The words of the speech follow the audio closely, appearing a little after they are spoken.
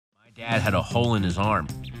Dad had a hole in his arm,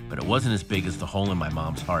 but it wasn't as big as the hole in my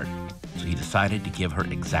mom's heart, so he decided to give her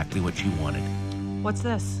exactly what she wanted. What's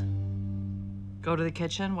this? Go to the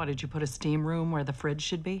kitchen? What, did you put a steam room where the fridge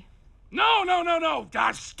should be? No, no, no, no!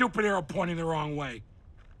 That stupid arrow pointing the wrong way.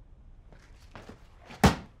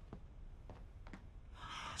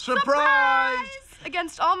 Surprise!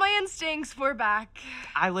 Against all my instincts, we're back.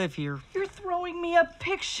 I live here. You're throwing me a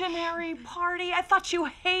Pictionary party? I thought you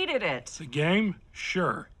hated it. The game?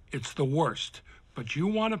 Sure, it's the worst. But you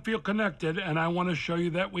want to feel connected, and I want to show you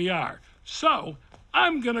that we are. So,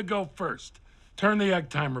 I'm gonna go first. Turn the egg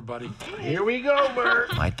timer, buddy. Here we go,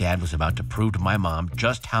 Bert. My dad was about to prove to my mom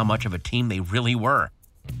just how much of a team they really were.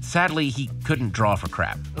 Sadly, he couldn't draw for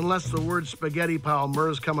crap. Unless the word spaghetti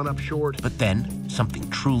palmer's coming up short. But then, something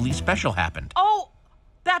truly special happened. Oh,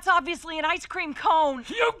 that's obviously an ice cream cone.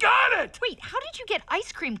 You got it! Wait, how did you get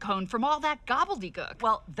ice cream cone from all that gobbledygook?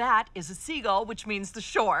 Well, that is a seagull, which means the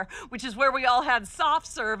shore, which is where we all had soft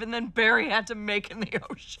serve and then Barry had to make in the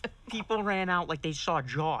ocean. People ran out like they saw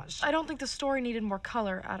Jaws. I don't think the story needed more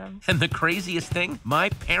color, Adam. And the craziest thing, my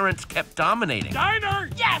parents kept dominating. Diner!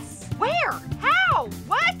 Yes! Where? How?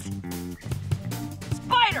 What?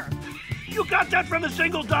 Spider! You got that from a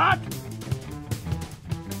single dot?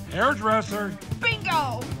 Hairdresser.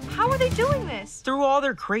 Bingo! How are they doing this? Through all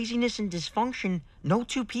their craziness and dysfunction, no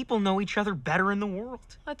two people know each other better in the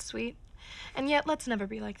world. That's sweet. And yet, let's never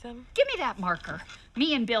be like them. Give me that marker.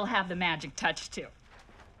 Me and Bill have the magic touch, too.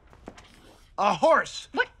 A horse.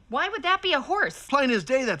 What? Why would that be a horse? Plain as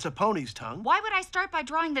day, that's a pony's tongue. Why would I start by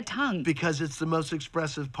drawing the tongue? Because it's the most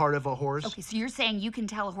expressive part of a horse. Okay, so you're saying you can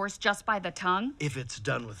tell a horse just by the tongue? If it's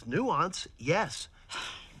done with nuance, yes.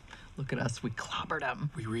 Look at us, we clobbered him.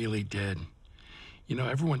 We really did. You know,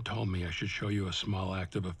 everyone told me I should show you a small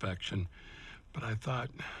act of affection, but I thought,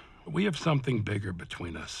 we have something bigger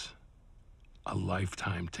between us. A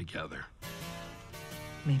lifetime together.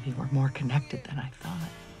 Maybe we're more connected than I thought.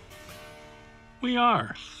 We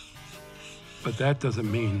are. But that doesn't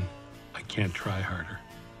mean I can't try harder.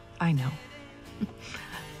 I know.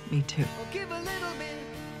 Me too.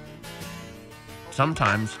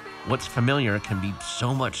 Sometimes, what's familiar can be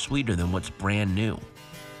so much sweeter than what's brand new.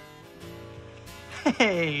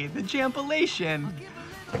 Hey, the jampalation.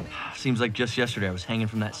 Seems like just yesterday I was hanging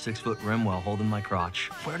from that 6-foot rim while holding my crotch.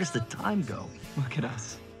 Where does the time go? Look at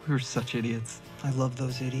us. We were such idiots. I love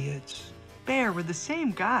those idiots. Bear, we're the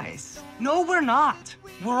same guys. No, we're not.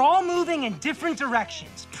 We're all moving in different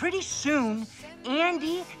directions. Pretty soon,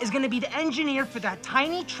 Andy is gonna be the engineer for that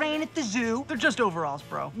tiny train at the zoo. They're just overalls,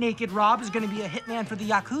 bro. Naked Rob is gonna be a hitman for the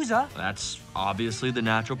Yakuza. That's obviously the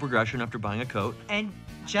natural progression after buying a coat. And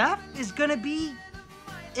Jeff is gonna be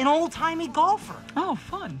an old-timey golfer. Oh,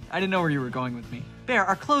 fun. I didn't know where you were going with me. Bear,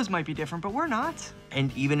 our clothes might be different, but we're not.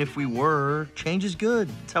 And even if we were, change is good.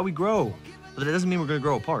 It's how we grow. But it doesn't mean we're gonna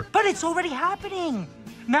grow apart. But it's already happening.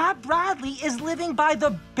 Matt Bradley is living by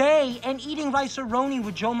the bay and eating rice-a-roni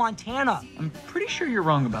with Joe Montana. I'm pretty sure you're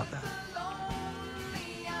wrong about that.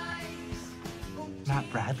 Matt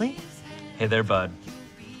Bradley? Hey there, bud.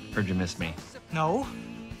 Heard you missed me. No.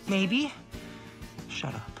 Maybe.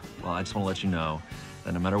 Shut up. Well, I just want to let you know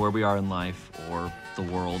that no matter where we are in life or the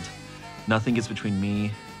world, nothing gets between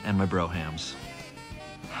me and my bro hams.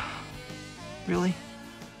 Really?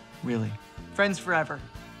 Really? Friends forever.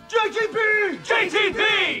 JTP!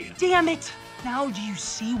 JTP! Damn it! Now do you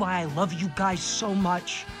see why I love you guys so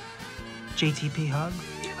much? JTP hug?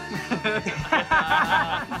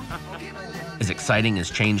 As exciting as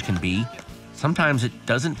change can be, sometimes it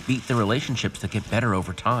doesn't beat the relationships that get better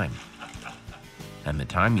over time. And the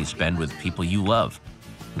time you spend with people you love,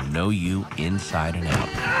 who know you inside and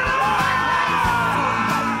out.